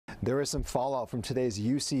There is some fallout from today's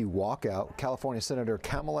UC walkout. California Senator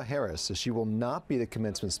Kamala Harris says she will not be the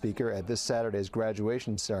commencement speaker at this Saturday's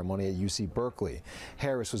graduation ceremony at UC Berkeley.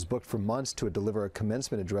 Harris was booked for months to deliver a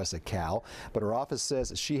commencement address at Cal, but her office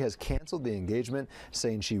says she has canceled the engagement,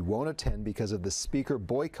 saying she won't attend because of the speaker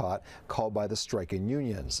boycott called by the striking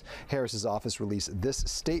unions. Harris's office released this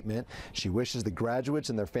statement. She wishes the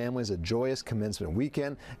graduates and their families a joyous commencement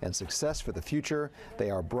weekend and success for the future.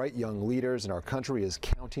 They are bright young leaders and our country is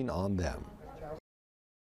counting on them.